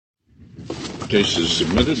Case is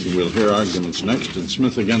submitted. We'll hear arguments next in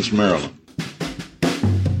Smith against Maryland.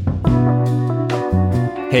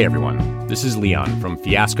 Hey everyone, this is Leon from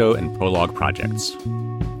Fiasco and Prologue Projects.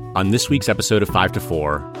 On this week's episode of 5 to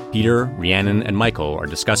 4, Peter, Rhiannon, and Michael are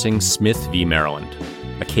discussing Smith v. Maryland,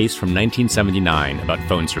 a case from 1979 about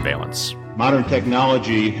phone surveillance. Modern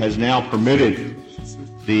technology has now permitted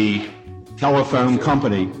the telephone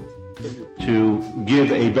company to give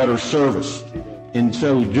a better service. In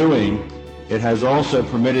so doing, it has also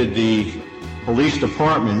permitted the police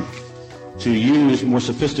department to use more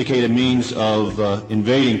sophisticated means of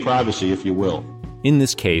invading privacy, if you will. In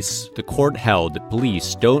this case, the court held that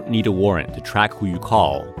police don't need a warrant to track who you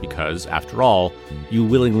call because, after all, you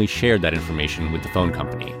willingly shared that information with the phone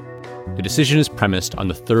company. The decision is premised on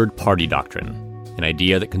the third-party doctrine, an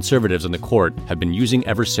idea that conservatives on the court have been using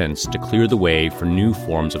ever since to clear the way for new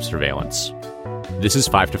forms of surveillance. This is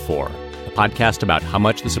 5 to 4, a podcast about how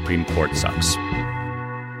much the Supreme Court sucks.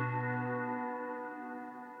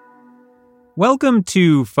 Welcome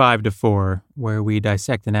to 5 to 4, where we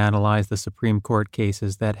dissect and analyze the Supreme Court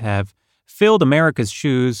cases that have filled America's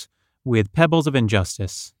shoes with pebbles of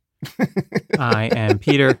injustice. I am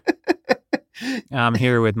Peter. I'm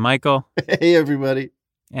here with Michael. Hey, everybody.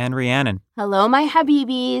 And Rhiannon. Hello, my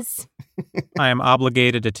habibis. I am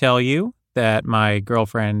obligated to tell you that my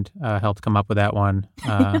girlfriend helped come up with that one,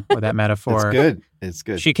 with that metaphor. It's good. It's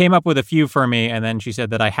good. She came up with a few for me, and then she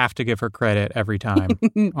said that I have to give her credit every time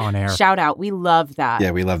on air. Shout out. We love that.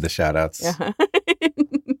 Yeah, we love the shout outs.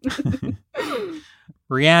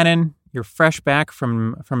 Rhiannon, you're fresh back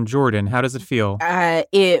from Jordan. How does it feel?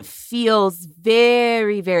 It feels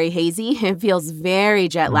very, very hazy. It feels very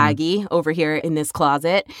jet laggy over here in this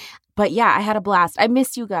closet. But yeah, I had a blast. I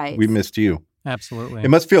missed you guys. We missed you. Absolutely. It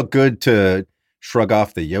must feel good to shrug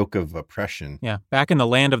off the yoke of oppression. Yeah, back in the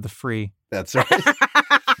land of the free. That's right.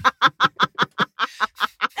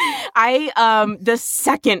 The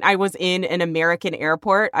second I was in an American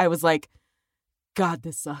airport, I was like, God,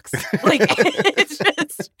 this sucks. Like,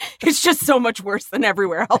 it's just so much worse than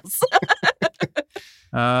everywhere else.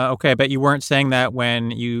 Okay, but you weren't saying that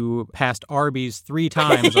when you passed Arby's 3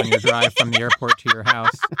 times on your drive from the airport to your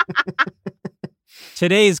house.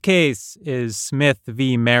 Today's case is Smith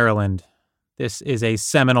v. Maryland. This is a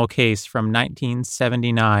seminal case from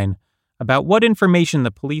 1979 about what information the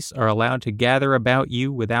police are allowed to gather about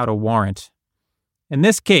you without a warrant. In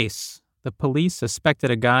this case, the police suspected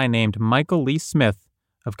a guy named Michael Lee Smith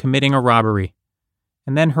of committing a robbery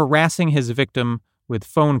and then harassing his victim with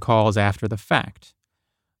phone calls after the fact.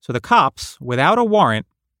 So the cops, without a warrant,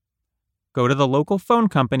 go to the local phone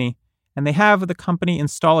company and they have the company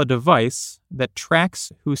install a device that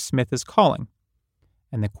tracks who Smith is calling.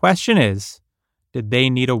 And the question is, did they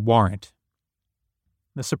need a warrant?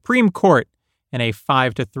 The Supreme Court, in a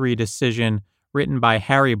 5-3 decision written by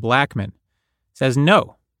Harry Blackmun, says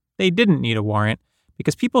no, they didn't need a warrant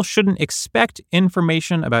because people shouldn't expect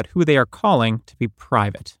information about who they are calling to be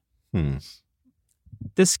private.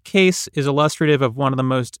 This case is illustrative of one of the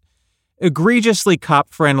most egregiously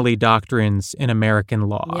cop-friendly doctrines in American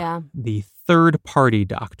law, the third-party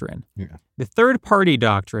doctrine. Yeah. The third-party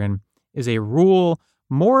doctrine is a rule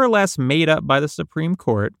more or less made up by the Supreme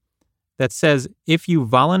Court that says if you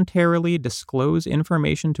voluntarily disclose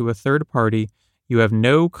information to a third party, you have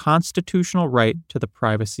no constitutional right to the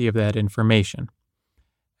privacy of that information.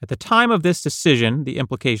 At the time of this decision, the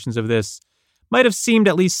implications of this might have seemed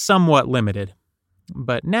at least somewhat limited.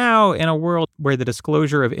 But now, in a world where the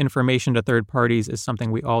disclosure of information to third parties is something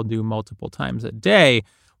we all do multiple times a day,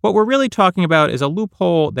 what we're really talking about is a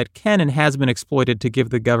loophole that can and has been exploited to give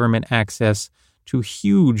the government access to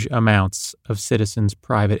huge amounts of citizens'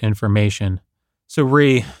 private information. So,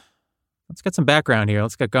 Rhi, let's get some background here.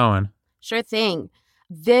 Let's get going. Sure thing.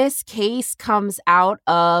 This case comes out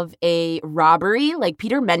of a robbery, like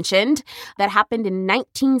Peter mentioned, that happened in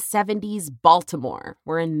 1970s Baltimore.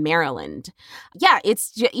 We're in Maryland. Yeah,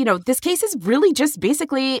 it's, this case is really just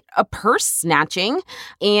basically a purse snatching,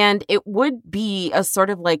 and it would be a sort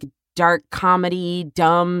of like dark comedy,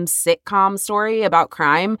 dumb sitcom story about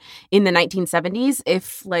crime in the 1970s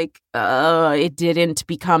if it didn't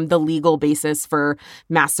become the legal basis for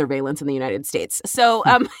mass surveillance in the United States. So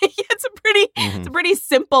it's a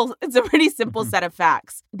pretty simple set of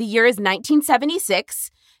facts. The year is 1976.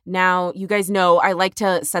 Now, you guys know I like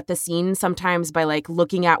to set the scene sometimes by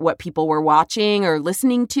looking at what people were watching or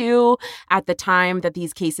listening to at the time that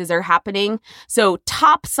these cases are happening. So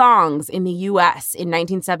top songs in the U.S. in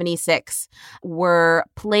 1976 were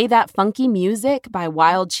Play That Funky Music by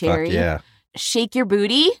Wild Cherry. Fuck yeah. Shake Your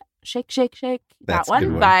Booty. Shake, Shake, Shake. That's that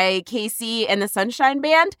one by Casey and the Sunshine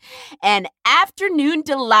Band. And Afternoon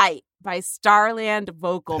Delight by Starland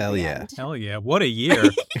Vocal Hell yeah. Band. Hell yeah. What a year.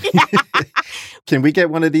 Can we get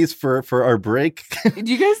one of these for our break?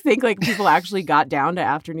 Do you guys think like people actually got down to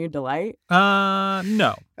Afternoon Delight?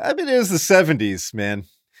 No. I mean, it was the 70s, man.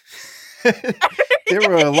 There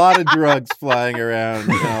were a lot of drugs flying around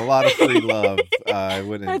and a lot of free love.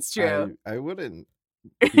 That's true. I wouldn't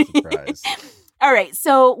be surprised. All right.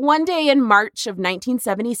 So one day in March of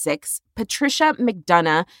 1976, Patricia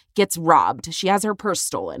McDonough gets robbed. She has her purse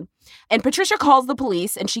stolen. And Patricia calls the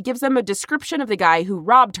police and she gives them a description of the guy who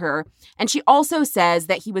robbed her. And she also says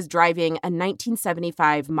that he was driving a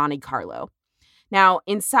 1975 Monte Carlo. Now,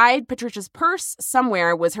 inside Patricia's purse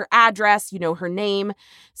somewhere was her address, her name.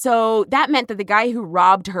 So that meant that the guy who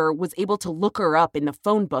robbed her was able to look her up in the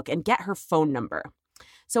phone book and get her phone number.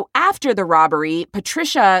 So after the robbery,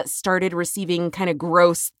 Patricia started receiving kind of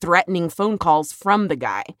gross, threatening phone calls from the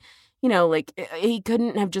guy. Like he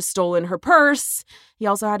couldn't have just stolen her purse. He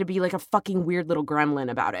also had to be like a fucking weird little gremlin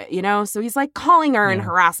about it, So he's like calling her and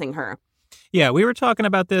harassing her. Yeah, we were talking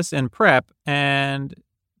about this in prep, and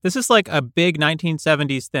this is like a big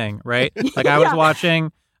 1970s thing, right? Like I was watching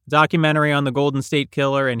a documentary on the Golden State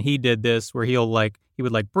Killer, and he did this where he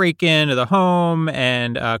would break into the home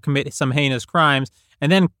and commit some heinous crimes.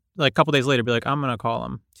 And then, like, a couple days later, be like, I'm going to call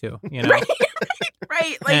him, too,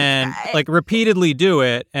 Right. And, repeatedly do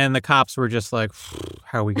it. And the cops were just like,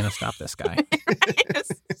 how are we going to stop this guy?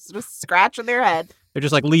 Just scratching their head. They're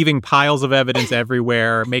just, leaving piles of evidence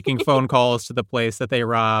everywhere, making phone calls to the place that they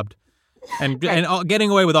robbed, and getting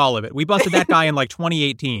away with all of it. We busted that guy in,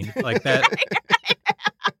 2018. Like that.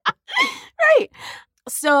 Right.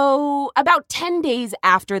 So about 10 days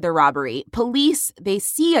after the robbery, police, they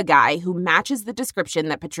see a guy who matches the description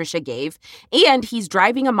that Patricia gave, and he's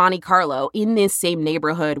driving a Monte Carlo in this same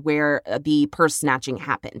neighborhood where the purse snatching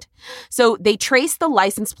happened. So they trace the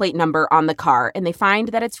license plate number on the car, and they find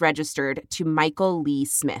that it's registered to Michael Lee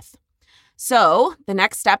Smith. So the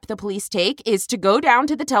next step the police take is to go down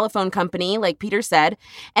to the telephone company, like Peter said,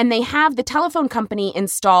 and they have the telephone company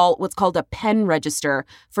install what's called a pen register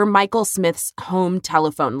for Michael Smith's home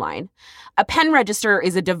telephone line. A pen register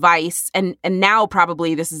is a device, and now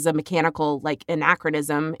probably this is a mechanical,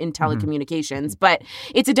 anachronism in telecommunications, but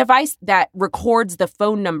it's a device that records the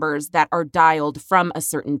phone numbers that are dialed from a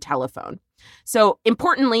certain telephone. So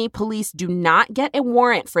importantly, police do not get a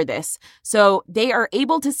warrant for this. So they are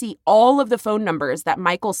able to see all of the phone numbers that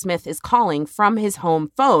Michael Smith is calling from his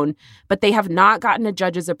home phone, but they have not gotten a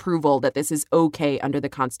judge's approval that this is okay under the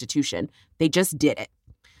Constitution. They just did it.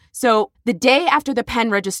 So the day after the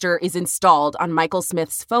pen register is installed on Michael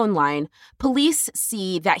Smith's phone line, police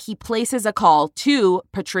see that he places a call to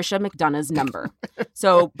Patricia McDonough's number.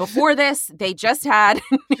 So before this, they just had...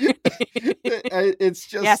 It's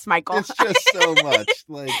just... Yes, Michael. It's just so much.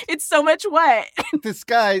 It's so much what? This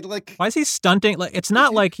guy, Why is he stunting? It's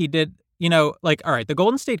not like he did... all right, the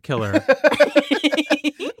Golden State Killer,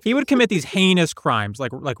 he would commit these heinous crimes,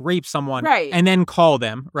 like rape someone, right, and then call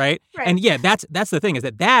them, right? Right. And yeah, that's the thing, is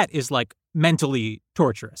that is mentally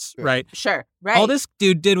torturous, right? Sure, right. All this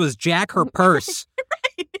dude did was jack her purse.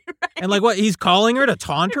 Right. And what, he's calling her to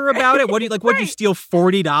taunt her about it? What do you, what, you steal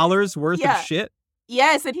 $40 worth of shit?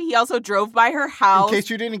 Yes, and he also drove by her house. In case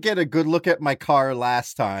you didn't get a good look at my car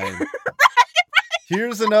last time.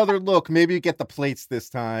 Here's another look. Maybe you get the plates this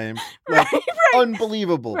time.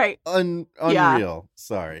 Unbelievable. Right. Unreal. Yeah.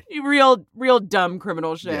 Sorry. Real dumb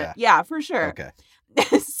criminal shit. Yeah, for sure. Okay.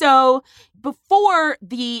 So before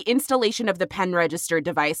the installation of the pen register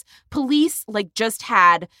device, police just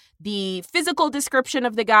had the physical description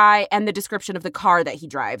of the guy and the description of the car that he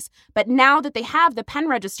drives. But now that they have the pen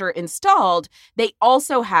register installed, they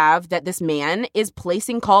also have that this man is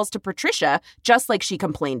placing calls to Patricia, just like she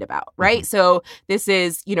complained about, right? Mm-hmm. So this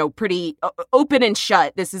is, pretty open and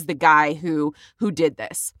shut. This is the guy who did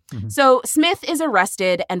this. Mm-hmm. So Smith is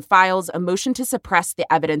arrested and files a motion to suppress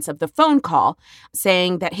the evidence of the phone call,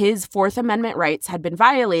 saying that his Fourth Amendment rights had been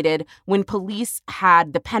violated when police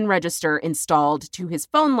had the pen register installed to his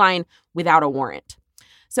phone line without a warrant.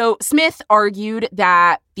 So Smith argued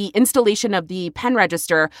that the installation of the pen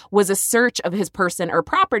register was a search of his person or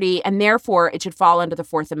property, and therefore it should fall under the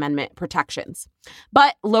Fourth Amendment protections.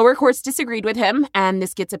 But lower courts disagreed with him, and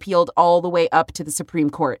this gets appealed all the way up to the Supreme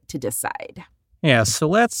Court to decide. Yeah, so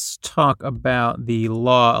let's talk about the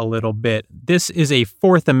law a little bit. This is a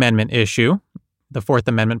Fourth Amendment issue. The Fourth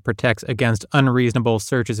Amendment protects against unreasonable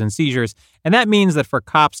searches and seizures, and that means that for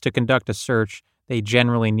cops to conduct a search, they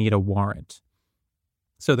generally need a warrant.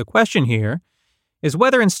 So the question here is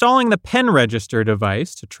whether installing the pen register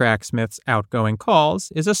device to track Smith's outgoing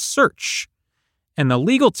calls is a search. And the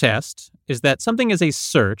legal test is that something is a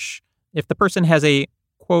search if the person has a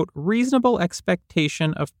quote, reasonable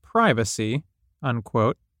expectation of privacy,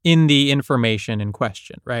 unquote, in the information in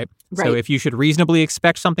question, right? Right. So if you should reasonably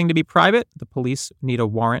expect something to be private, the police need a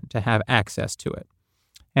warrant to have access to it.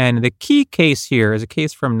 And the key case here is a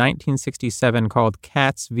case from 1967 called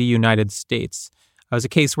Katz v. United States. It was a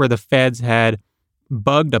case where the feds had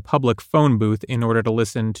bugged a public phone booth in order to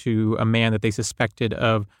listen to a man that they suspected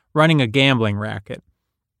of running a gambling racket.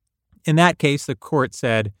 In that case, the court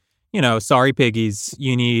said, sorry, piggies,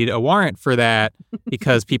 you need a warrant for that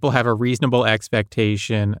because people have a reasonable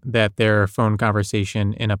expectation that their phone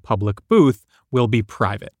conversation in a public booth will be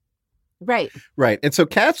private. Right. Right. And so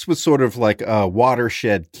Katz was sort of like a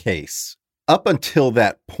watershed case. Up until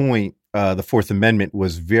that point, the Fourth Amendment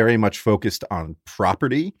was very much focused on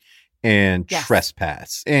property and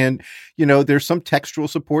trespass. And, there's some textual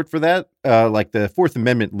support for that. Like the Fourth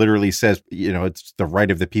Amendment literally says, it's the right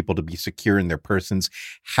of the people to be secure in their persons,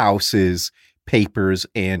 houses, papers,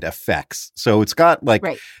 and effects. So it's got like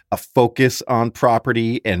a focus on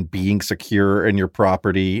property and being secure in your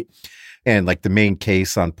property. And like the main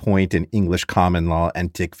case on point in English common law,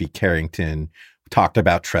 Entick v. Carrington, talked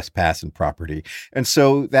about trespass and property. And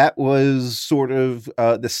so that was sort of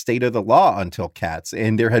the state of the law until Katz.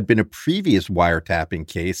 And there had been a previous wiretapping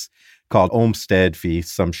case called Olmstead v.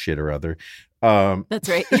 some shit or other. That's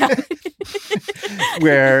right. Yeah.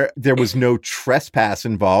 Where there was no trespass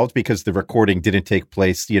involved because the recording didn't take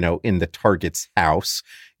place, in the target's house.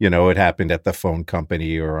 It happened at the phone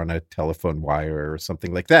company or on a telephone wire or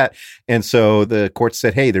something like that. And so the court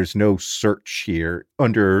said, hey, there's no search here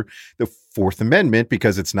under the Fourth Amendment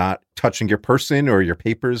because it's not touching your person or your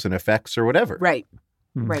papers and effects or whatever. Right.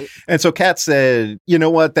 Right. And so Katz said, you know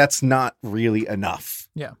what, that's not really enough.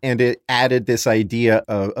 Yeah. And it added this idea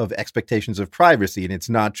of expectations of privacy. And it's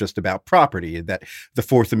not just about property, that the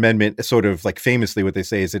Fourth Amendment sort of like famously what they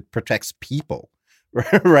say is it protects people,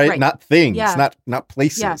 right? Not things, not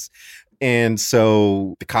places. Yeah. And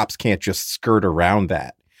so the cops can't just skirt around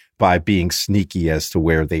that by being sneaky as to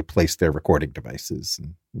where they place their recording devices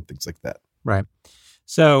and things like that. Right.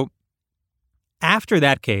 So after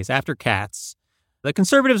that case, after Katz, the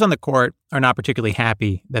conservatives on the court are not particularly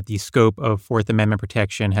happy that the scope of Fourth Amendment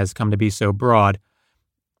protection has come to be so broad.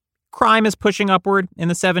 Crime is pushing upward in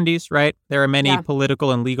the 70s, right? There are many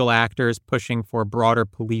political and legal actors pushing for broader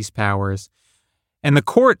police powers. And the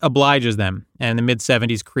court obliges them, and in the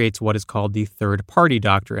mid-70s creates what is called the third-party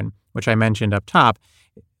doctrine, which I mentioned up top,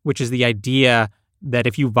 which is the idea that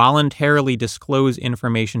if you voluntarily disclose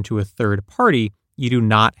information to a third party, you do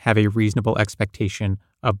not have a reasonable expectation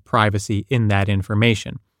of privacy in that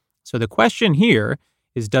information. So the question here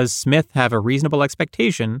is, does Smith have a reasonable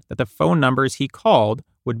expectation that the phone numbers he called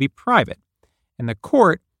would be private? And the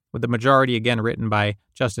court, with the majority again written by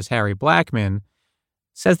Justice Harry Blackmun,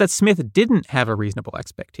 says that Smith didn't have a reasonable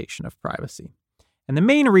expectation of privacy. And the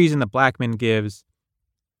main reason that Blackmun gives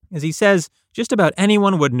is he says just about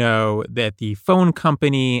anyone would know that the phone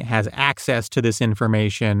company has access to this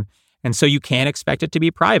information, and so you can't expect it to be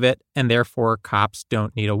private, and therefore cops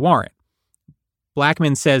don't need a warrant.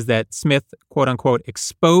 Blackmun says that Smith, quote unquote,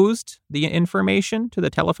 exposed the information to the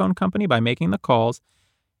telephone company by making the calls,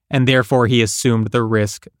 and therefore he assumed the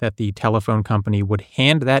risk that the telephone company would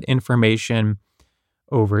hand that information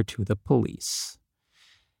over to the police.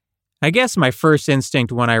 I guess my first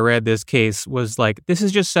instinct when I read this case was like, this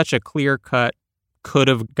is just such a clear-cut, could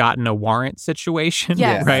have gotten a warrant situation,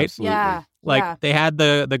 right? Absolutely. Yeah. Like they had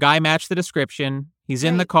the guy match the description. He's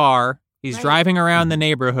in the car. He's driving around the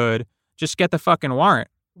neighborhood. Just get the fucking warrant.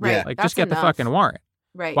 Right. Yeah. Like That's just get enough. the fucking warrant.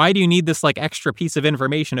 Right. Why do you need this like extra piece of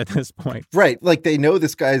information at this point? Right. Like they know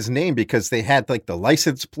this guy's name because they had like the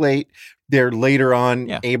license plate. They're later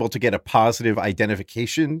on able to get a positive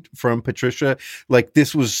identification from Patricia. Like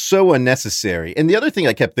this was so unnecessary. And the other thing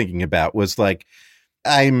I kept thinking about was like,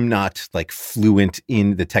 I'm not like fluent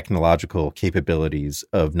in the technological capabilities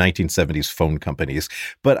of 1970s phone companies,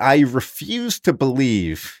 but I refuse to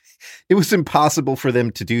believe it was impossible for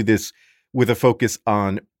them to do this with a focus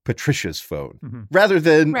on Patricia's phone rather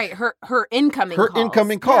than her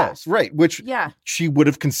incoming calls, right? Which she would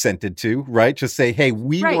have consented to, right? Just say, hey,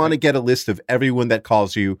 we want to get a list of everyone that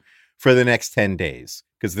calls you for the next 10 days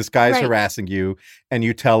because this guy's harassing you, and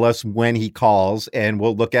you tell us when he calls, and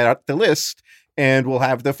we'll look at the list and we'll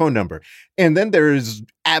have the phone number. And then there's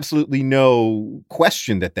absolutely no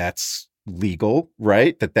question that that's legal,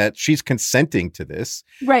 right? That she's consenting to this.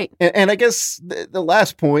 Right. And I guess the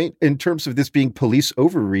last point in terms of this being police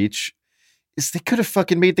overreach is they could have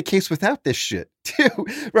fucking made the case without this shit too,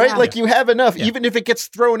 right? Yeah. Like you have enough, even if it gets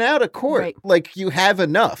thrown out of court, like you have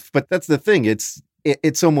enough. But that's the thing.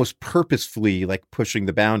 It's almost purposefully like pushing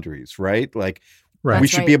the boundaries, right? Like Right. We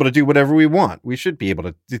That's should be able to do whatever we want. We should be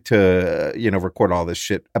able to record all this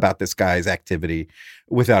shit about this guy's activity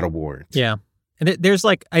without a warrant. Yeah. And there's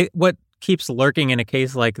what keeps lurking in a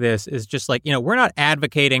case like this is just we're not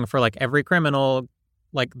advocating for every criminal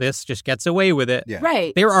like this just gets away with it. Yeah.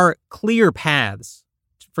 Right. There are clear paths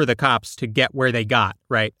for the cops to get where they got,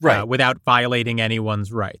 right? Right. Without violating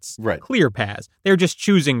anyone's rights. Right. Clear paths. They're just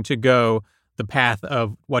choosing to go the path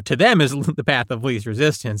of what to them is the path of least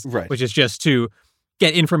resistance, Right. which is just to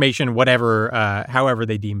get information however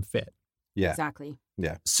they deem fit. Yeah. Exactly.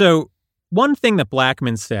 So one thing that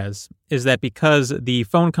Blackmun says is that because the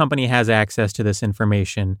phone company has access to this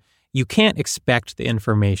information, you can't expect the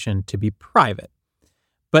information to be private.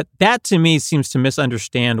 But that to me seems to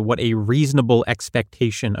misunderstand what a reasonable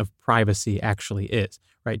expectation of privacy actually is,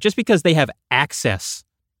 right? Just because they have access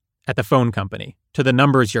at the phone company to the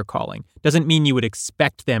numbers you're calling doesn't mean you would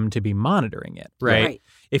expect them to be monitoring it, right?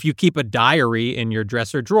 If you keep a diary in your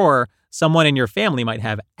dresser drawer, someone in your family might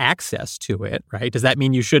have access to it, right? Does that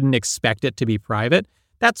mean you shouldn't expect it to be private?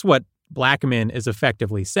 That's what Blackmun is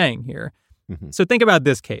effectively saying here. Mm-hmm. So think about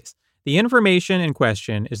this case. The information in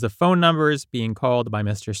question is the phone numbers being called by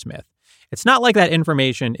Mr. Smith. It's not like that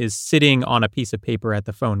information is sitting on a piece of paper at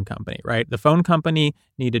the phone company, right? The phone company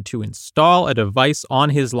needed to install a device on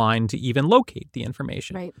his line to even locate the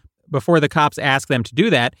information. Right. Before the cops ask them to do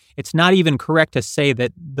that, it's not even correct to say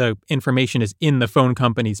that the information is in the phone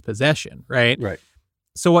company's possession, right? Right.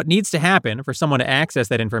 So what needs to happen for someone to access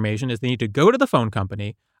that information is they need to go to the phone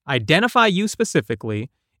company, identify you specifically,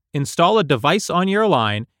 install a device on your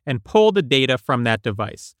line, and pull the data from that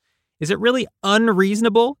device. Is it really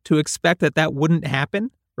unreasonable to expect that that wouldn't happen,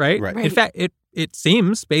 right? Right. In fact, it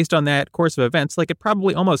seems, based on that course of events, like it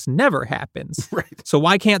probably almost never happens. Right. So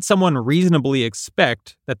why can't someone reasonably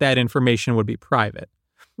expect that that information would be private?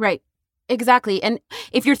 Right. Exactly. And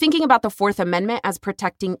if you're thinking about the Fourth Amendment as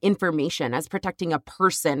protecting information, as protecting a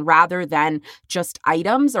person rather than just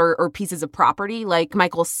items or pieces of property, like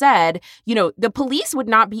Michael said, the police would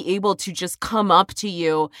not be able to just come up to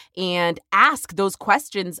you and ask those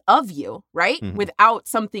questions of you, right? Mm-hmm. Without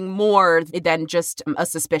something more than just a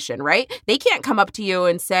suspicion, right? They can't come up to you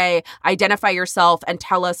and say, identify yourself and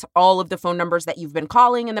tell us all of the phone numbers that you've been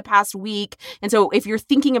calling in the past week. And so if you're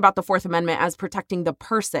thinking about the Fourth Amendment as protecting the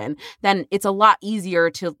person, then it's a lot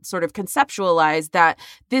easier to sort of conceptualize that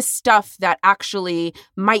this stuff that actually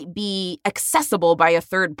might be accessible by a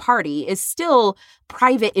third party is still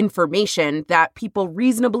private information that people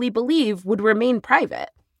reasonably believe would remain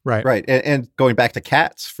private. Right. Right. And going back to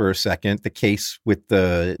Katz for a second, the case with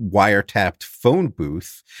the wiretapped phone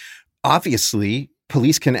booth, obviously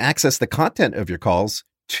police can access the content of your calls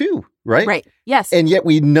too, right? Right. Yes. And yet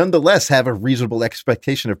we nonetheless have a reasonable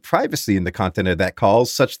expectation of privacy in the content of that call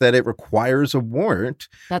such that it requires a warrant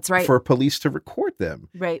That's right. for police to record them.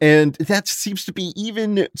 Right. And that seems to be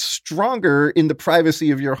even stronger in the privacy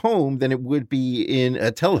of your home than it would be in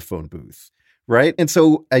a telephone booth, right? And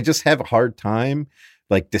so I just have a hard time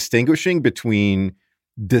distinguishing between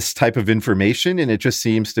this type of information, and it just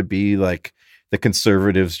seems to be like the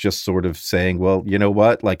conservatives just sort of saying, well, you know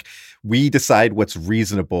what? We decide what's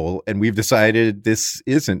reasonable, and we've decided this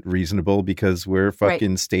isn't reasonable because we're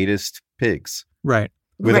fucking statist pigs. Right.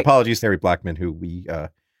 With Right. apologies to Harry Blackmun, who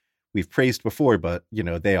we've praised before, but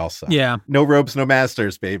they all suck. Yeah. No robes, no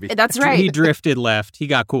masters, baby. That's right. He drifted left. He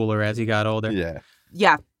got cooler as he got older. Yeah.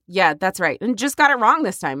 Yeah. Yeah, that's right. And just got it wrong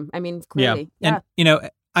this time. I mean, clearly. Yeah. And,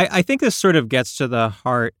 I think this sort of gets to the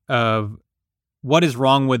heart of what is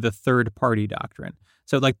wrong with the third-party doctrine.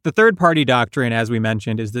 So, the third-party doctrine, as we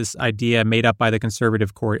mentioned, is this idea made up by the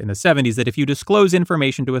conservative court in the 70s that if you disclose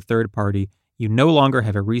information to a third party, you no longer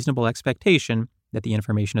have a reasonable expectation that the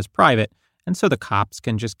information is private, and so the cops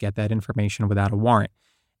can just get that information without a warrant.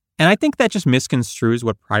 And I think that just misconstrues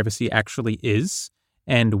what privacy actually is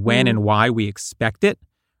and when and why we expect it,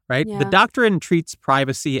 right? Yeah. The doctrine treats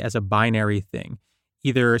privacy as a binary thing.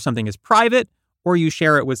 Either something is private or you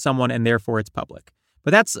share it with someone and therefore it's public. But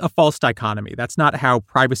that's a false dichotomy. That's not how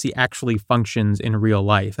privacy actually functions in real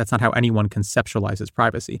life. That's not how anyone conceptualizes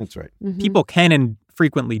privacy. That's right. Mhm. People can and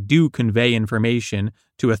frequently do convey information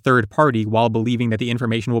to a third party while believing that the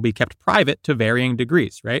information will be kept private to varying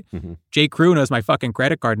degrees, right? Mhm. J. Crew knows my fucking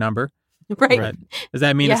credit card number. Right. Right. Does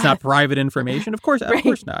that mean it's Yeah. not private information? Of course, Right. of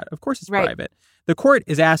course not. Of course it's Right. private. The court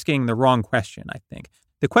is asking the wrong question, I think.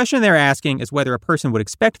 The question they're asking is whether a person would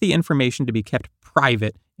expect the information to be kept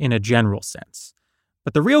private in a general sense.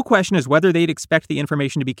 But the real question is whether they'd expect the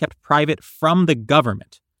information to be kept private from the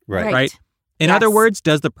government, Right. right? In Yes. other words,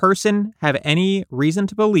 does the person have any reason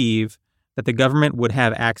to believe that the government would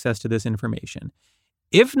have access to this information?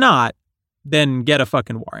 If not, then get a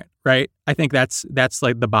fucking warrant, right? I think that's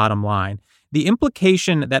like the bottom line. The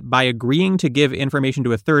implication that by agreeing to give information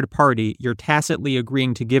to a third party, you're tacitly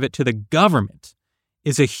agreeing to give it to the government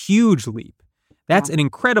is a huge leap. That's an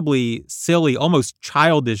incredibly silly, almost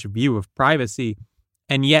childish view of privacy.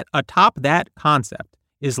 And yet atop that concept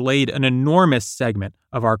is laid an enormous segment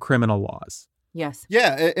of our criminal laws. Yes.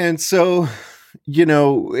 Yeah. And so,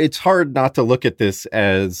 it's hard not to look at this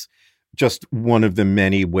as just one of the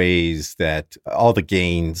many ways that all the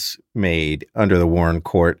gains made under the Warren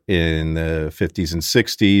Court in the 50s and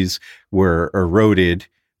 60s were eroded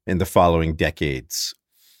in the following decades.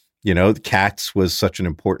 Katz was such an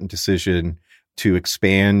important decision to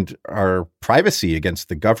expand our privacy against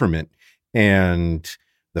the government. And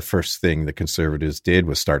the first thing the conservatives did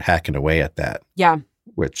was start hacking away at that. Yeah.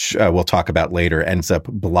 Which we'll talk about later, ends up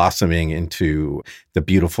blossoming into the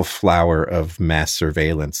beautiful flower of mass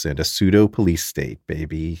surveillance and a pseudo police state,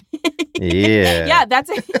 baby. Yeah. Yeah,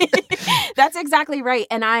 that's exactly right.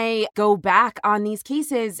 And I go back on these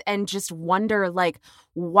cases and just wonder,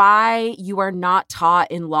 why you are not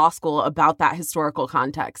taught in law school about that historical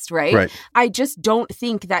context, right? I just don't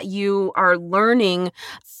think that you are learning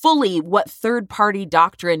fully what third-party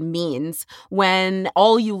doctrine means when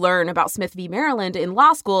all you learn about Smith v. Maryland in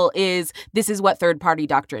law school is this is what third-party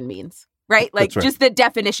doctrine means. Right? Just the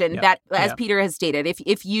definition that, as Peter has stated,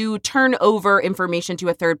 if you turn over information to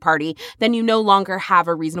a third party, then you no longer have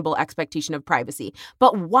a reasonable expectation of privacy.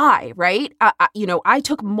 But why, right? I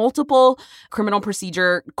took multiple criminal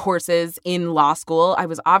procedure courses in law school. I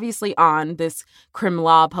was obviously on this crim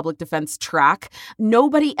law public defense track.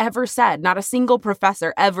 Nobody ever said, not a single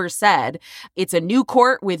professor ever said, it's a new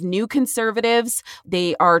court with new conservatives.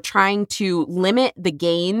 They are trying to limit the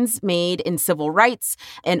gains made in civil rights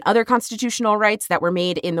and other constitutional rights that were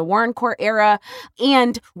made in the Warren Court era,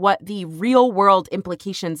 and what the real world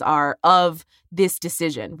implications are of this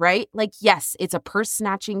decision, right? Yes, it's a purse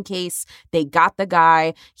snatching case. They got the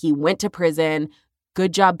guy. He went to prison.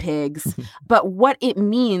 Good job, pigs. But what it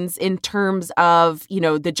means in terms of,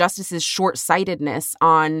 the justice's short-sightedness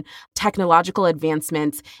on technological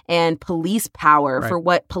advancements and police power for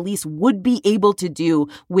what police would be able to do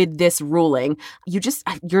with this ruling,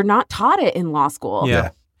 you're not taught it in law school.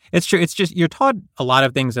 Yeah. It's true. It's just you're taught a lot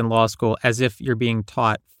of things in law school as if you're being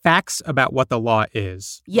taught facts about what the law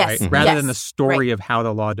is. Yes. Right? Mm-hmm. Rather than the story of how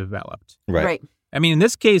the law developed. Right. I mean, in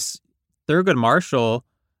this case, Thurgood Marshall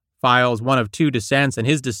files one of two dissents, and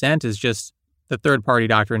his dissent is just the third party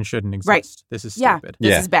doctrine shouldn't exist. Right. This is stupid.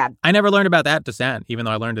 This is bad. I never learned about that dissent, even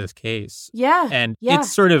though I learned this case. Yeah. And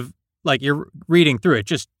it's sort of like you're reading through it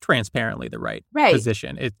just transparently the right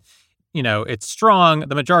position. It's strong.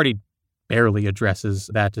 The majority barely addresses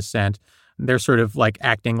that dissent. They're sort of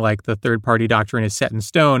acting like the third party doctrine is set in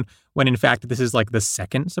stone when in fact this is the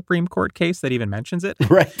second Supreme Court case that even mentions it.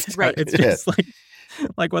 Right. It's just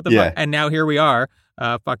like what the fuck? And now here we are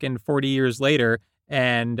fucking 40 years later.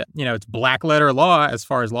 And, it's black letter law as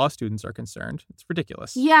far as law students are concerned. It's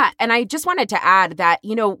ridiculous. Yeah. And I just wanted to add that,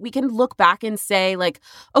 we can look back and say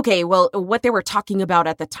okay, well, what they were talking about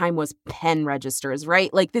at the time was pen registers, right?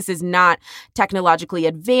 This is not technologically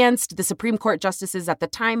advanced. The Supreme Court justices at the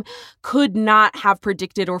time could not have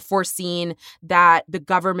predicted or foreseen that the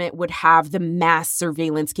government would have the mass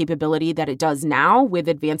surveillance capability that it does now with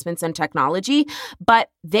advancements in technology.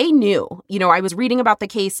 But they knew, I was reading about the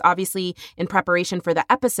case, obviously, in preparation for the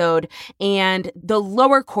episode, and the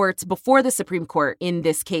lower courts before the Supreme Court in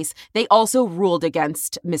this case, they also ruled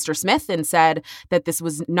against Mr. Smith and said that this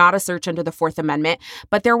was not a search under the Fourth Amendment.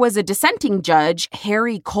 But there was a dissenting judge,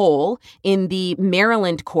 Harry Cole, in the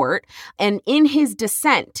Maryland court, and in his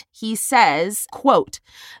dissent, he says, quote,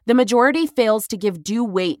 "The majority fails to give due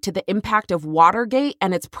weight to the impact of Watergate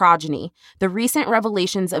and its progeny, the recent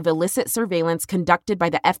revelations of illicit surveillance conducted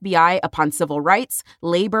by the FBI upon civil rights,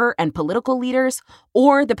 labor, and political leaders,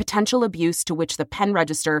 or the potential abuse to which the pen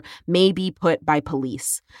register may be put by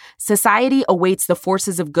police. Society awaits the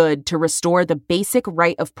forces of good to restore the basic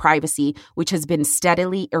right of privacy, which has been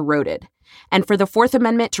steadily eroded. And for the Fourth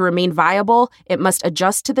Amendment to remain viable, it must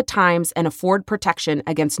adjust to the times and afford protection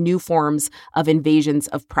against new forms of invasions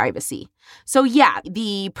of privacy." So yeah,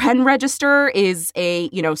 the pen register is a,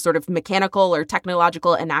 sort of mechanical or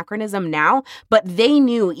technological anachronism now, but they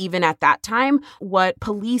knew even at that time what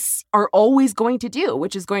police are always going to do,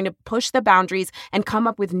 which is going to push the boundaries and come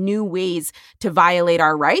up with new ways to violate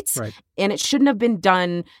our rights. Right. And it shouldn't have been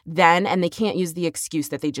done then, and they can't use the excuse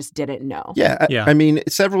that they just didn't know. Yeah. I mean,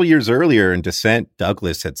 several years earlier in dissent,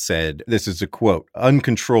 Douglas had said, this is a quote,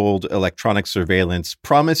 "Uncontrolled electronic surveillance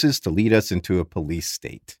promises to lead us into a police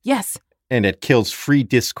state." Yes. and it kills free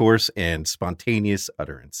discourse and spontaneous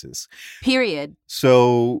utterances. Period.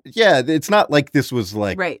 So, yeah, it's not like this was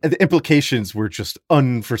like the implications were just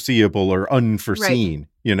unforeseeable or unforeseen,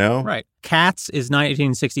 you know? Right. Katz is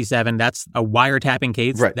 1967. That's a wiretapping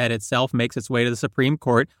case that itself makes its way to the Supreme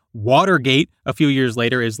Court. Watergate, a few years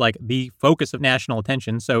later, is like the focus of national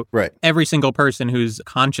attention. So every single person who's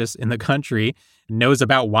conscious in the country knows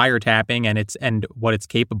about wiretapping and what it's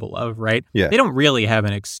capable of, right? Yeah. They don't really have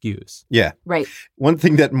an excuse. Yeah. Right. One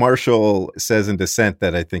thing that Marshall says in dissent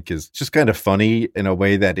that I think is just kind of funny in a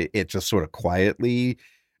way that it just sort of quietly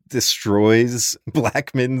destroys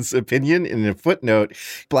Blackmun's opinion. In a footnote,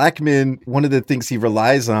 Blackmun, one of the things he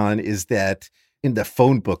relies on is that in the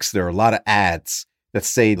phone books, there are a lot of ads that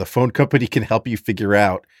say the phone company can help you figure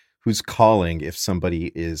out who's calling if somebody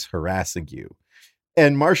is harassing you.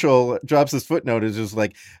 And Marshall drops his footnote is just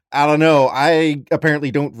like, I don't know. I apparently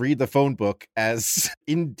don't read the phone book as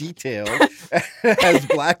in detail as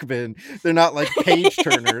Blackmun. They're not like page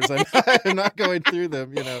turners. I'm not going through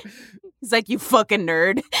them, you know. He's like, you fucking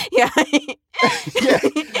nerd. Yeah. Yeah.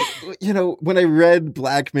 You know, when I read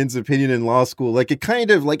Blackmun's opinion in law school, like it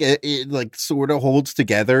kind of like it like sort of holds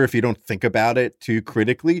together if you don't think about it too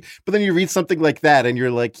critically. But then you read something like that and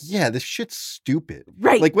you're like, yeah, this shit's stupid.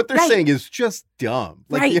 Right. Like what they're saying is just dumb.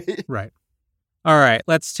 Like, Right. All right,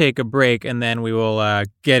 let's take a break and then we will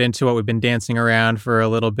get into what we've been dancing around for a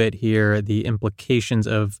little bit here, the implications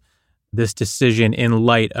of this decision in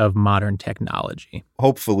light of modern technology.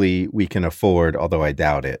 Hopefully we can afford, although I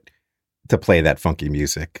doubt it, to play that funky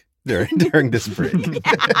music during this break.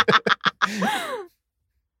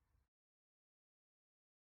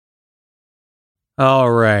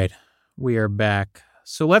 All right, we are back.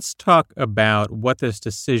 So let's talk about what this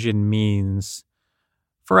decision means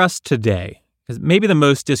for us today. Because maybe the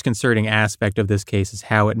most disconcerting aspect of this case is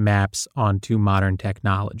how it maps onto modern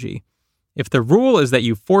technology. If the rule is that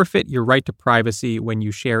you forfeit your right to privacy when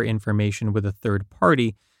you share information with a third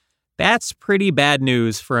party, that's pretty bad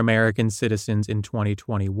news for American citizens in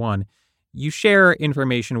 2021. You share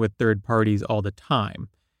information with third parties all the time.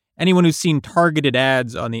 Anyone who's seen targeted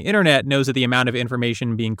ads on the internet knows that the amount of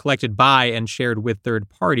information being collected by and shared with third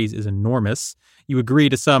parties is enormous. You agree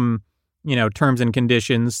to some terms and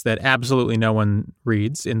conditions that absolutely no one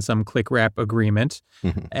reads in some click wrap agreement.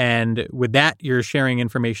 Mm-hmm. And with that, you're sharing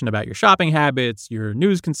information about your shopping habits, your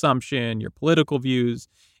news consumption, your political views.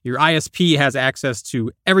 Your ISP has access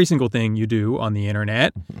to every single thing you do on the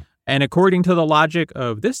internet. Mm-hmm. And according to the logic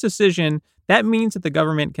of this decision, that means that the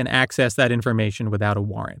government can access that information without a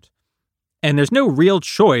warrant. And there's no real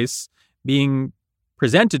choice being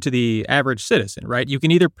presented to the average citizen, right? You can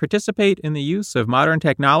either participate in the use of modern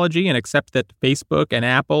technology and accept that Facebook and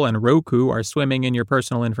Apple and Roku are swimming in your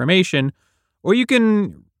personal information, or you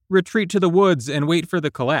can retreat to the woods and wait for the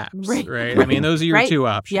collapse, right? I mean, those are your two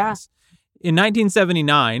options. Yeah. In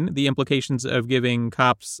 1979, the implications of giving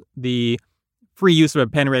cops the free use of a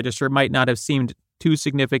pen register might not have seemed too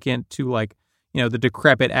significant to the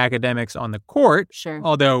decrepit academics on the court. Sure.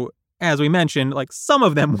 Although, as we mentioned, some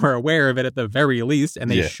of them were aware of it at the very least, and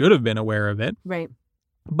they should have been aware of it. Right.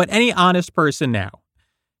 But any honest person now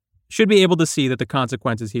should be able to see that the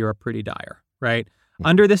consequences here are pretty dire, right? Mm-hmm.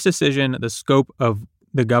 Under this decision, the scope of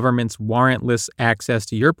the government's warrantless access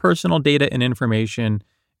to your personal data and information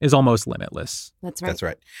is almost limitless. That's right. That's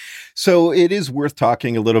right. So it is worth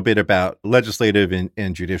talking a little bit about legislative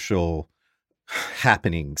and judicial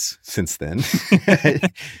happenings since then.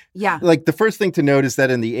 Yeah. Like the first thing to note is that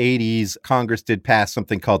in the 80s, Congress did pass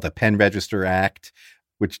something called the Pen Register Act,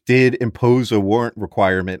 which did impose a warrant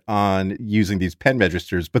requirement on using these pen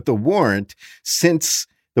registers. But the warrant, since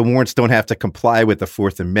the warrants don't have to comply with the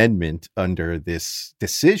Fourth Amendment under this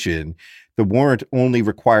decision, the warrant only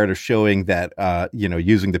required a showing that,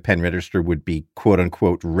 using the pen register would be, quote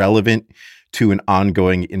unquote, relevant to an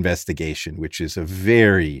ongoing investigation, which is a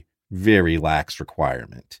very, very lax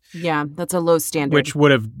requirement. Yeah, that's a low standard. Which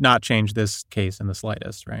would have not changed this case in the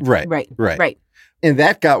slightest, right? Right. And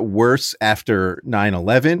that got worse after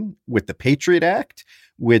 9/11 with the Patriot Act,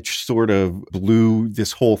 which sort of blew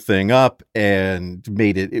this whole thing up and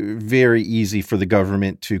made it very easy for the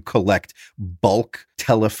government to collect bulk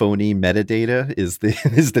telephony metadata is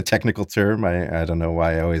the technical term. I don't know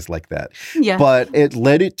why I always like that. Yeah. But it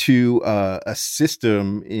led it to a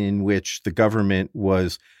system in which the government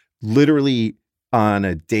was literally on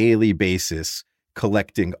a daily basis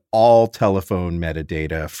collecting all telephone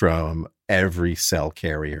metadata from every cell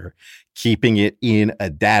carrier, keeping it in a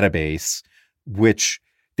database, which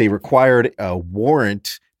they required a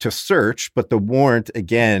warrant to search, but the warrant,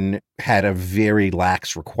 again, had a very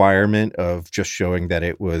lax requirement of just showing that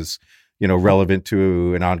it was, relevant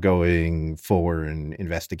to an ongoing foreign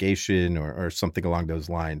investigation or something along those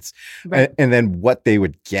lines. Right. And then what they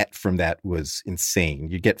would get from that was insane.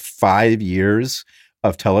 You get 5 years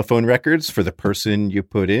of telephone records for the person you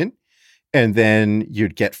put in. And then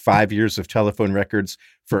you'd get 5 years of telephone records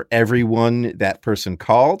for everyone that person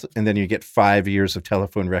called. And then you get 5 years of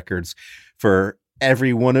telephone records for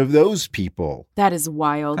every one of those people. That is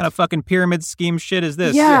wild. What kind of fucking pyramid scheme shit is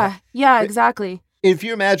this? Yeah, exactly. If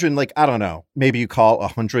you imagine, I don't know, maybe you call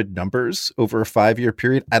 100 numbers over a 5-year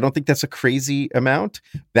period. I don't think that's a crazy amount.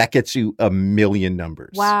 That gets you 1 million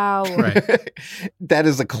numbers. Wow. Right. That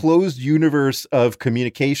is a closed universe of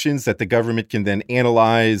communications that the government can then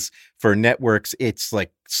analyze for networks. It's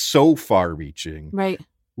so far reaching. Right.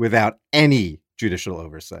 Without any judicial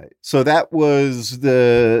oversight. So that was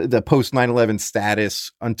the post 9/11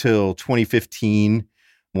 status until 2015,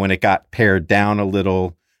 when it got pared down a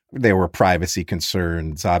little. There were privacy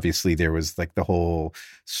concerns. Obviously, there was the whole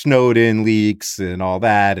Snowden leaks and all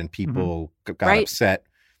that, and people got upset.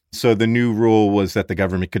 So the new rule was that the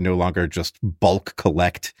government could no longer just bulk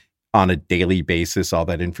collect on a daily basis all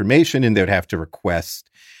that information, and they would have to request,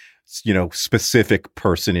 specific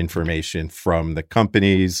person information from the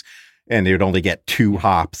companies, and they would only get 2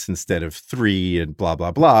 hops instead of 3 and blah,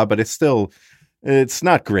 blah, blah. But it's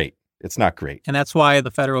not great. It's not great. And that's why the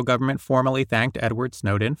federal government formally thanked Edward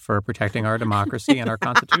Snowden for protecting our democracy and our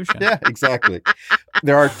Constitution. Yeah, exactly.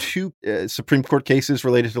 There are 2 Supreme Court cases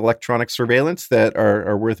related to electronic surveillance that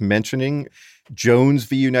are worth mentioning. Jones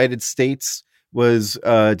v. United States was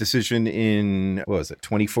a decision in,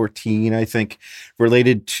 2014, I think,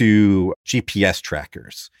 related to GPS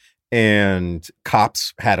trackers. And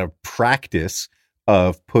cops had a practice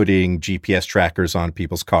of putting GPS trackers on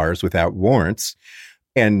people's cars without warrants.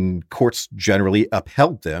 And courts generally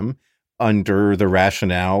upheld them under the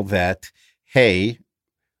rationale that, hey,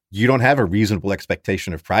 you don't have a reasonable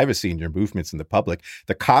expectation of privacy in your movements in the public.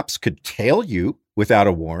 The cops could tail you without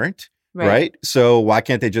a warrant, right? So why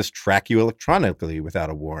can't they just track you electronically without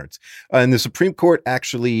a warrant? And the Supreme Court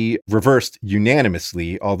actually reversed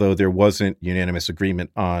unanimously, although there wasn't unanimous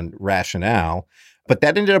agreement on rationale. But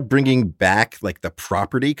that ended up bringing back the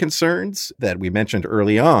property concerns that we mentioned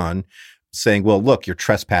early on, saying, well, look, you're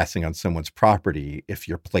trespassing on someone's property if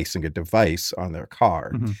you're placing a device on their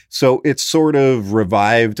car. Mm-hmm. So it's sort of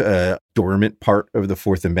revived a dormant part of the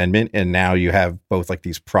Fourth Amendment. And now you have both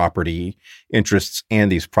these property interests and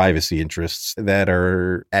these privacy interests that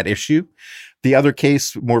are at issue. The other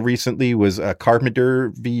case more recently was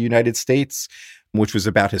Carpenter v. United States, which was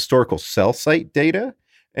about historical cell site data.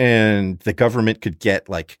 And the government could get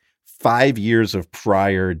 5 years of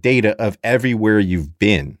prior data of everywhere you've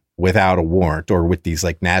been without a warrant, or with these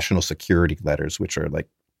national security letters, which are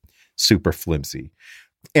super flimsy.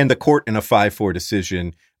 And the court in a 5-4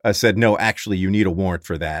 decision said, no, actually, you need a warrant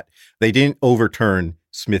for that. They didn't overturn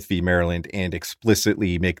Smith v. Maryland and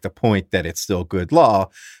explicitly make the point that it's still good law,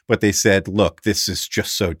 but they said, look, this is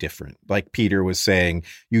just so different. Like Peter was saying,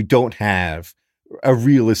 you don't have a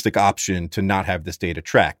realistic option to not have this data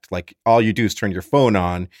tracked. All you do is turn your phone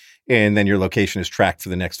on and then your location is tracked for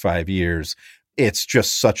the next 5 years. It's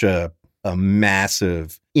just such a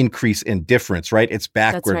massive increase in difference, right? It's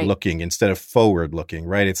backward looking instead of forward looking,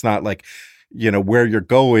 right? It's not where you're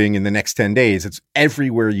going in the next 10 days. It's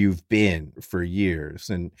everywhere you've been for years.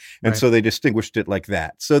 And so they distinguished it like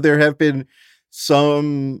that. So there have been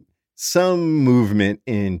some movement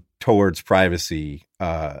towards privacy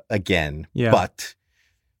again, but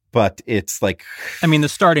it's the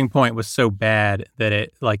starting point was so bad that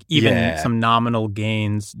it even some nominal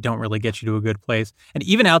gains don't really get you to a good place. And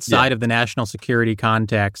even outside of the national security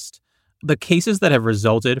context, the cases that have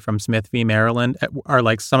resulted from Smith v. Maryland are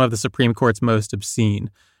some of the Supreme Court's most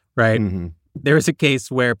obscene, right? Mm-hmm. There is a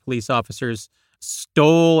case where police officers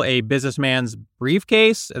stole a businessman's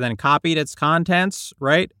briefcase and then copied its contents,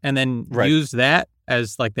 right? And then used that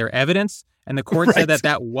as their evidence. And the court said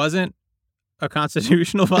that wasn't a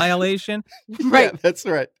constitutional violation. Right. Yeah, that's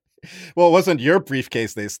right. Well, it wasn't your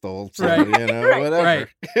briefcase they stole. So, whatever.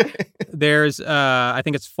 There's, I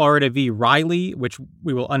think it's Florida v. Riley, which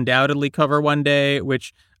we will undoubtedly cover one day,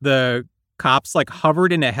 which the cops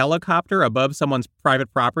hovered in a helicopter above someone's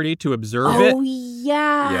private property to observe it. Oh,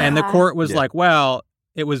 yeah. And the court was well,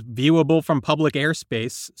 it was viewable from public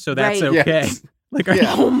airspace, so that's okay. Yes.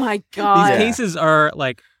 Oh my God. These cases are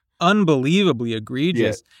unbelievably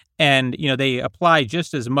egregious. Yeah. And, they apply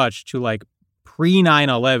just as much to pre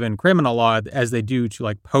 9/11 criminal law as they do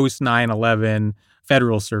to post 9/11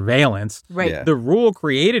 federal surveillance. Right. Yeah. The rule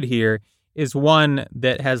created here is one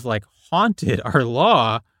that has haunted our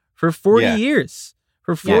law for 40 years.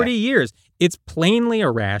 For 40 years. It's plainly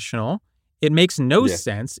irrational. It makes no Yeah.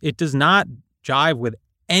 sense. It does not jive with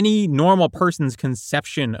any normal person's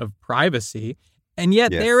conception of privacy. And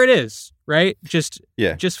yet Yeah. there it is, right? Just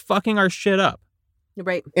Yeah. fucking our shit up.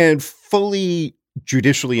 Right. And fully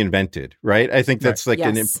judicially invented, right? I think that's like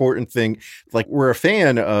an Yes. important thing. Like, we're a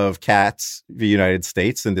fan of cats, the United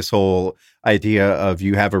States, and this whole idea of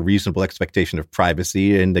you have a reasonable expectation of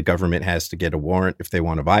privacy and the government has to get a warrant if they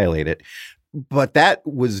want to violate it. But that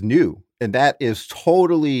was new. And that is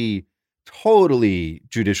totally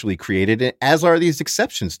judicially created, as are these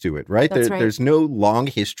exceptions to it, right? That's right. There's no long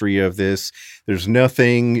history of this. There's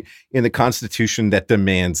nothing in the Constitution that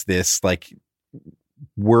demands this, like,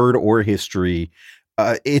 word or history.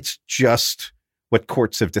 It's just what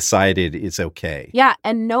courts have decided is okay. Yeah.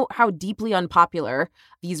 And note how deeply unpopular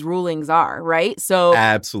these rulings are, right? So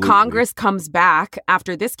Absolutely. Congress comes back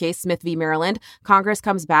after this case, Smith v. Maryland. Congress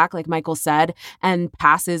comes back, like Michael said, and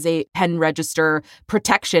passes a Pen Register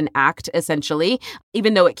Protection Act, essentially,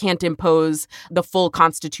 even though it can't impose the full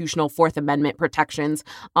constitutional Fourth Amendment protections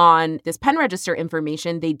on this pen register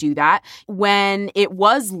information. They do that. When it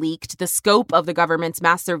was leaked, the scope of the government's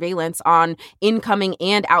mass surveillance on incoming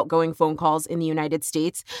and outgoing phone calls in the United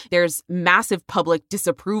States, there's massive public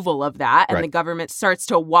disapproval of that. And Right. the government starts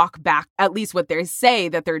to walk back at least what they say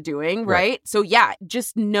that they're doing, right? So yeah,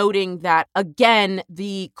 just noting that, again,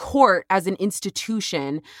 the court as an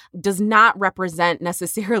institution does not represent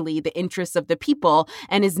necessarily the interests of the people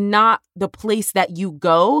and is not the place that you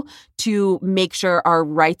go to make sure our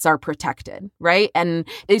rights are protected, right? And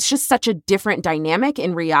it's just such a different dynamic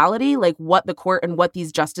in reality, like what the court and what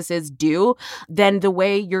these justices do than the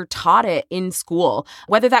way you're taught it in school,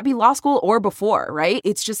 whether that be law school or before, right?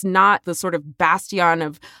 It's just not the sort of bastion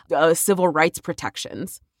of civil rights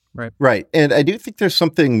protections. Right. And I do think there's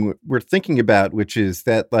something we're thinking about, which is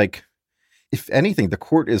that, like, if anything, the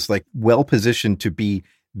court is like well positioned to be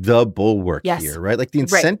the bulwark Yes. here, right? Like, the Right.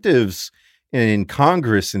 incentives in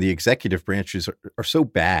Congress and the executive branches are so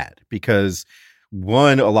bad because,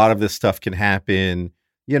 one, a lot of this stuff can happen,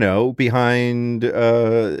 you know, behind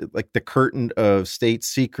like the curtain of state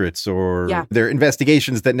secrets, or Yeah. their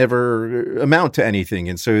investigations that never amount to anything.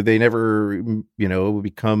 And so they never, you know,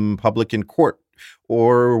 become public in court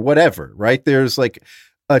or whatever, right? There's like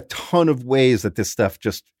a ton of ways that this stuff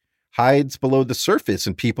just hides below the surface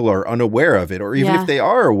and people are unaware of it. Or even Yeah. if they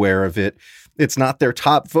are aware of it, it's not their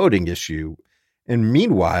top voting issue. And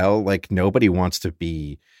meanwhile, like, nobody wants to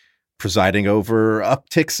be presiding over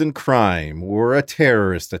upticks in crime or a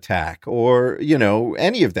terrorist attack or, you know,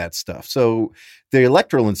 any of that stuff. So the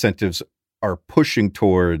electoral incentives are pushing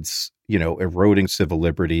towards, you know, eroding civil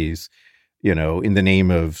liberties, you know, in the name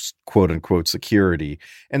of quote unquote security.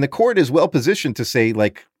 And the court is well positioned to say,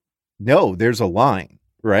 like, no, there's a line,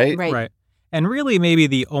 right? Right. And really maybe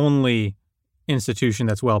the only institution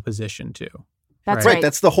that's well positioned to. That's Right. right.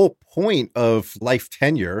 That's the whole point of life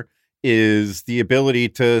tenure, is the ability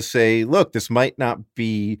to say, look, this might not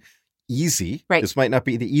be easy. Right. This might not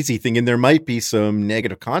be the easy thing. And there might be some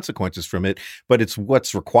negative consequences from it, but it's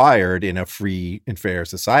what's required in a free and fair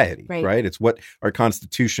society, Right. right? It's what our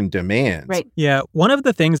Constitution demands. Right. Yeah, one of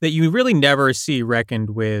the things that you really never see reckoned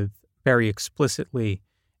with very explicitly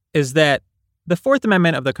is that the Fourth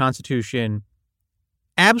Amendment of the Constitution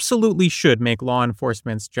absolutely should make law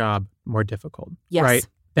enforcement's job more difficult. Yes. Right?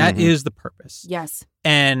 That Mhm. is the purpose. Yes.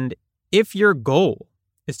 And if your goal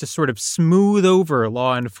is to sort of smooth over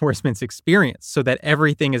law enforcement's experience so that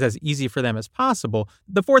everything is as easy for them as possible,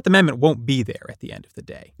 the Fourth Amendment won't be there at the end of the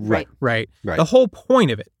day. Right. Right. Right. The whole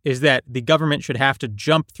point of it is that the government should have to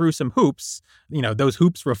jump through some hoops, you know, those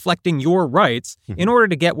hoops reflecting your rights in order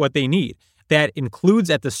to get what they need. That includes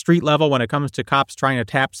at the street level when it comes to cops trying to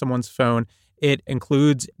tap someone's phone. It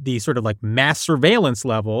includes the sort of like mass surveillance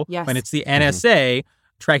level Yes. when it's the NSA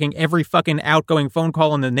tracking every fucking outgoing phone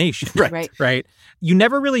call in the nation. Right. Right. You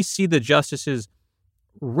never really see the justices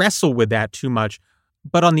wrestle with that too much.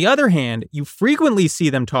 But on the other hand, you frequently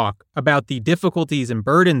see them talk about the difficulties and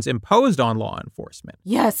burdens imposed on law enforcement,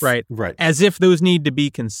 Yes. right? Right. As if those need to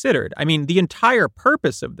be considered. I mean, the entire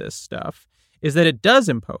purpose of this stuff is that it does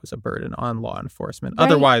impose a burden on law enforcement. Right.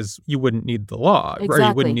 Otherwise, you wouldn't need the law, or you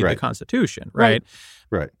Exactly. wouldn't need Right. the Constitution, right?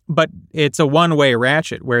 Right. But it's a one-way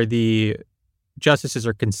ratchet where the justices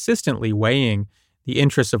are consistently weighing the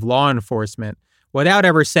interests of law enforcement without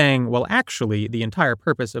ever saying, well, actually, the entire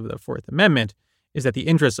purpose of the Fourth Amendment is that the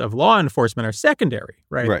interests of law enforcement are secondary,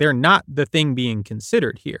 right? Right. They're not the thing being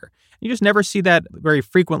considered here. You just never see that very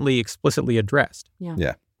frequently explicitly addressed.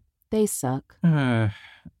 They suck.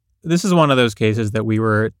 This is one of those cases that we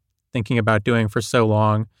were thinking about doing for so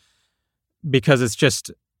long because it's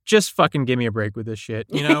just just fucking give me a break with this shit.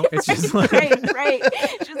 You know, it's just like, right.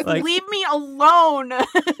 Just like- leave me alone.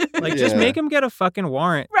 like just make him get a fucking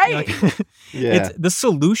warrant. Right. Like, it's the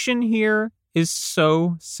solution here is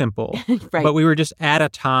so simple. Right. But we were just at a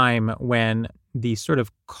time when the sort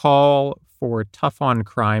of call for tough on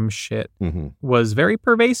crime shit was very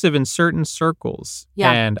pervasive in certain circles.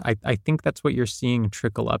 Yeah. And I think that's what you're seeing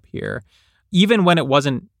trickle up here. Even when it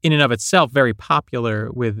wasn't in and of itself very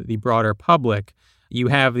popular with the broader public, you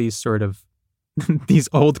have these sort of these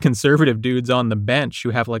old conservative dudes on the bench who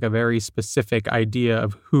have like a very specific idea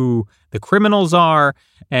of who the criminals are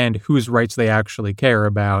and whose rights they actually care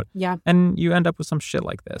about. Yeah. And you end up with some shit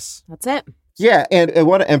like this. That's it. Yeah, and I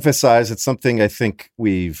want to emphasize it's something I think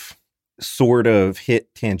we've sort of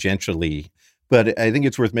hit tangentially, but I think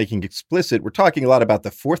it's worth making explicit. We're talking a lot about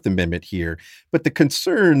the Fourth Amendment here, but the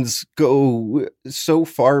concerns go so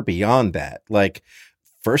far beyond that. Like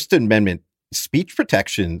First Amendment speech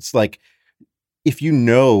protections, like if you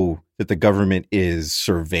know that the government is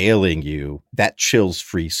surveilling you, that chills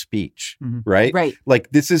free speech, right? Right.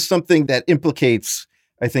 Like this is something that implicates,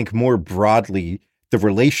 I think, more broadly the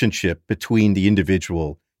relationship between the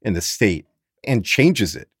individual and the state and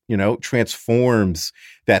changes it, you know, transforms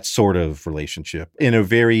that sort of relationship in a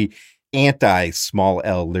very anti-small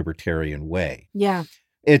L libertarian way. Yeah.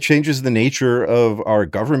 It changes the nature of our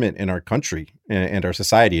government and our country and our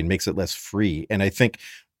society and makes it less free. And I think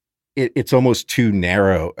it's almost too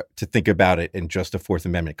narrow to think about it in just a Fourth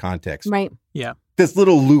Amendment context. Right. Yeah. This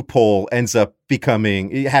little loophole ends up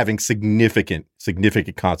having significant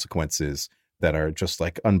consequences that are just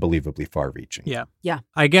like unbelievably far-reaching. Yeah. Yeah.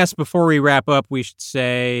 I guess before we wrap up, we should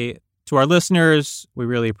say to our listeners, we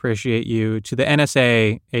really appreciate you. To the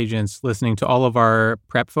NSA agents listening to all of our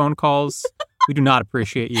prep phone calls, we do not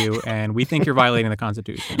appreciate you, and we think you're violating the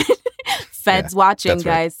Constitution. Feds watching, that's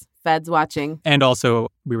right. guys. Feds watching. And also,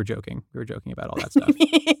 we were joking. We were joking about all that stuff.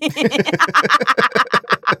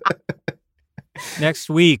 Next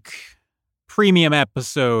week, premium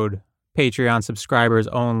episode, Patreon subscribers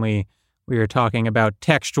only. We are talking about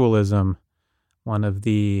textualism, one of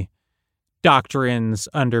the doctrines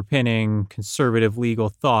underpinning conservative legal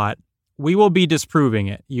thought. We will be disproving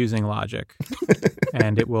it using logic,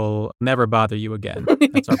 and it will never bother you again.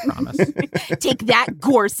 That's our promise. Take that,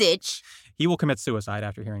 Gorsuch. He will commit suicide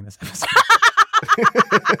after hearing this episode.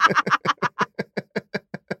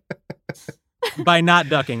 By not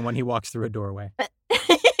ducking when he walks through a doorway.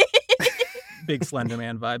 Big Slender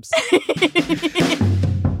Man vibes.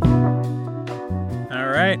 All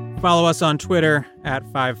right. Follow us on Twitter at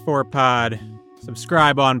 54pod.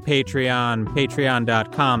 Subscribe on Patreon,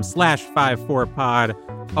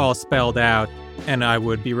 patreon.com/54pod, all spelled out. And I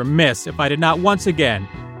would be remiss if I did not once again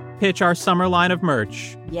pitch our summer line of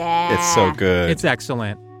merch. Yeah. It's so good. It's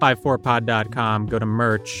excellent. 54pod.com. Go to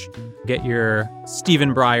merch. Get your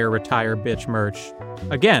Stephen Breyer retire bitch merch.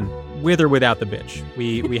 Again, with or without the bitch.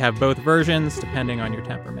 We have both versions depending on your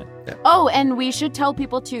temperament. Oh, and we should tell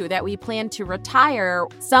people, too, that we plan to retire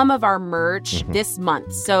some of our merch this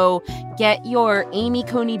month. So get your Amy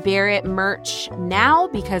Coney Barrett merch now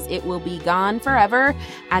because it will be gone forever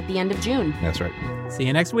at the end of June. That's right. See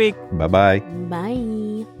you next week. Bye-bye.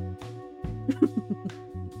 Bye.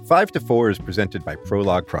 5 to 4 is presented by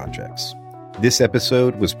Prologue Projects. This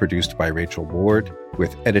episode was produced by Rachel Ward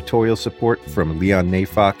with editorial support from Leon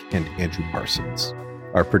Nafok and Andrew Parsons.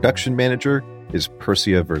 Our production manager is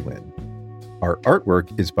Persia Verlin. Our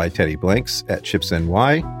artwork is by Teddy Blanks at Chips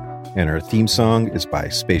NY, and our theme song is by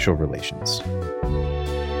Spatial Relations.